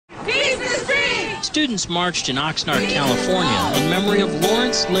Students marched in Oxnard, California in memory of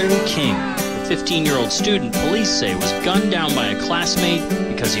Lawrence Larry King, the 15-year-old student police say was gunned down by a classmate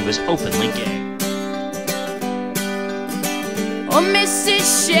because he was openly gay. Oh,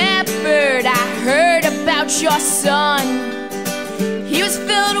 Mrs. Shepard, I heard about your son. He was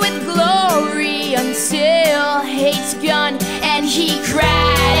filled with glory until hate's gone, and he cried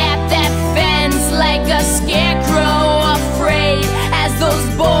at that fence like a scarecrow afraid as those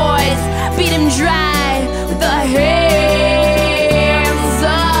boys beat him dry with the hands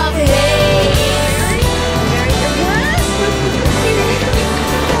of hate.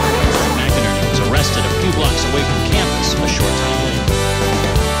 McInerney was arrested a few blocks away from campus a short time later.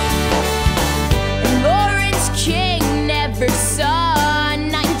 Lawrence King never saw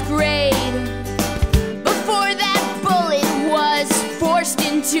ninth grade before that bullet was forced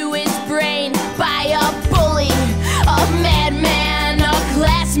into his brain by a bully, a madman, a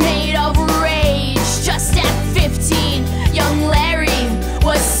classmate of rage. Just at 15, young Larry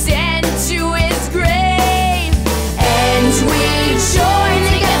was sent to his grave, and we join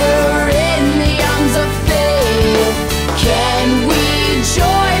together in the arms of faith. Can we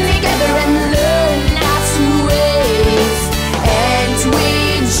join together and learn not to wait? And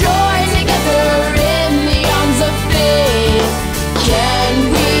we join together in the arms of faith. Can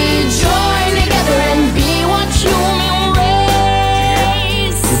we join together and be one human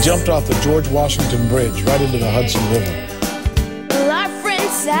race? We jumped off the George Washington Bridge right into the Hudson River. Well, our friend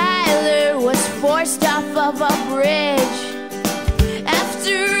Tyler was forced off of a bridge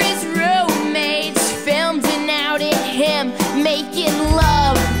after his roommates filmed an out at him making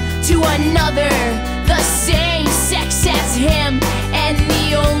love to another the same sex as him, and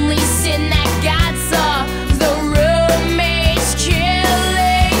the only sin that God saw was the roommates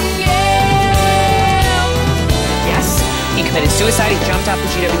killing him. Yes, he committed suicide. He jumped off the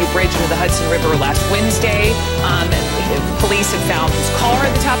GW Bridge into the Hudson River last Wednesday. Police have found his car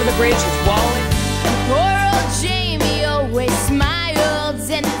at the top of the bridge, his wallet. Poor old Jamey always smiled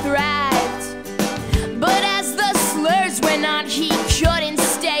and thrived, but as the slurs went on, he couldn't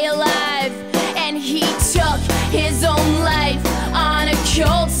stay alive, and he took his own life on a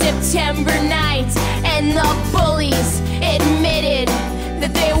cold September night, and the bullies admitted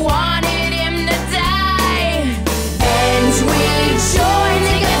that they wanted him to die. And we join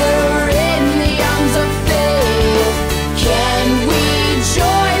together in the arms of faith. Can we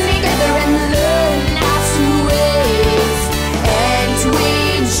join together and learn not to wait? And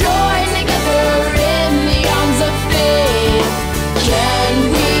we join together in the arms of faith. Can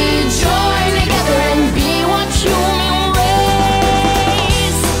we join together and be one human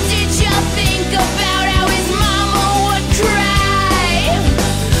race? Did you think about how his mama would cry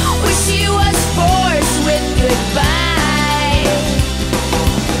when she was forced with goodbye?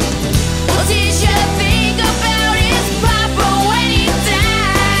 Well, did you think about his papa when he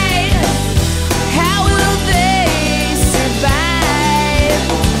died? How will they survive?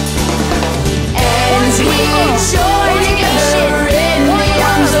 And we join together in the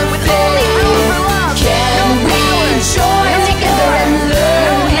arms of faith. Can we join together and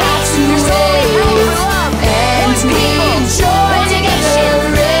learn not to wait? And we join together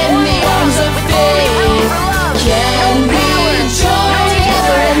in the arms of faith. Can we join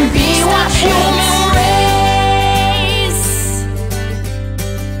together and be one human race?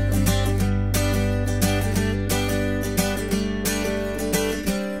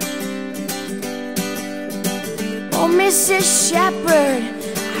 Oh, Mrs. Shepard,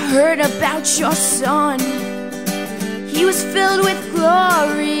 I heard about your son. He was filled with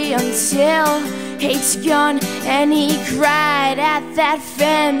glory until hate's gone, and he cried at that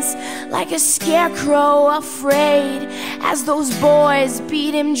fence like a scarecrow afraid as those boys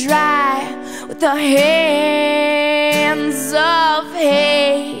beat him dry with the hands of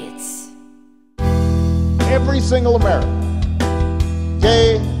hate. Every single American,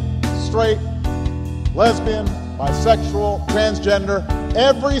 gay, straight, lesbian, bisexual, transgender,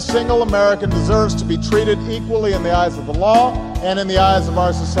 every single American deserves to be treated equally in the eyes of the law and in the eyes of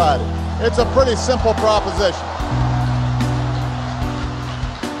our society. It's a pretty simple proposition.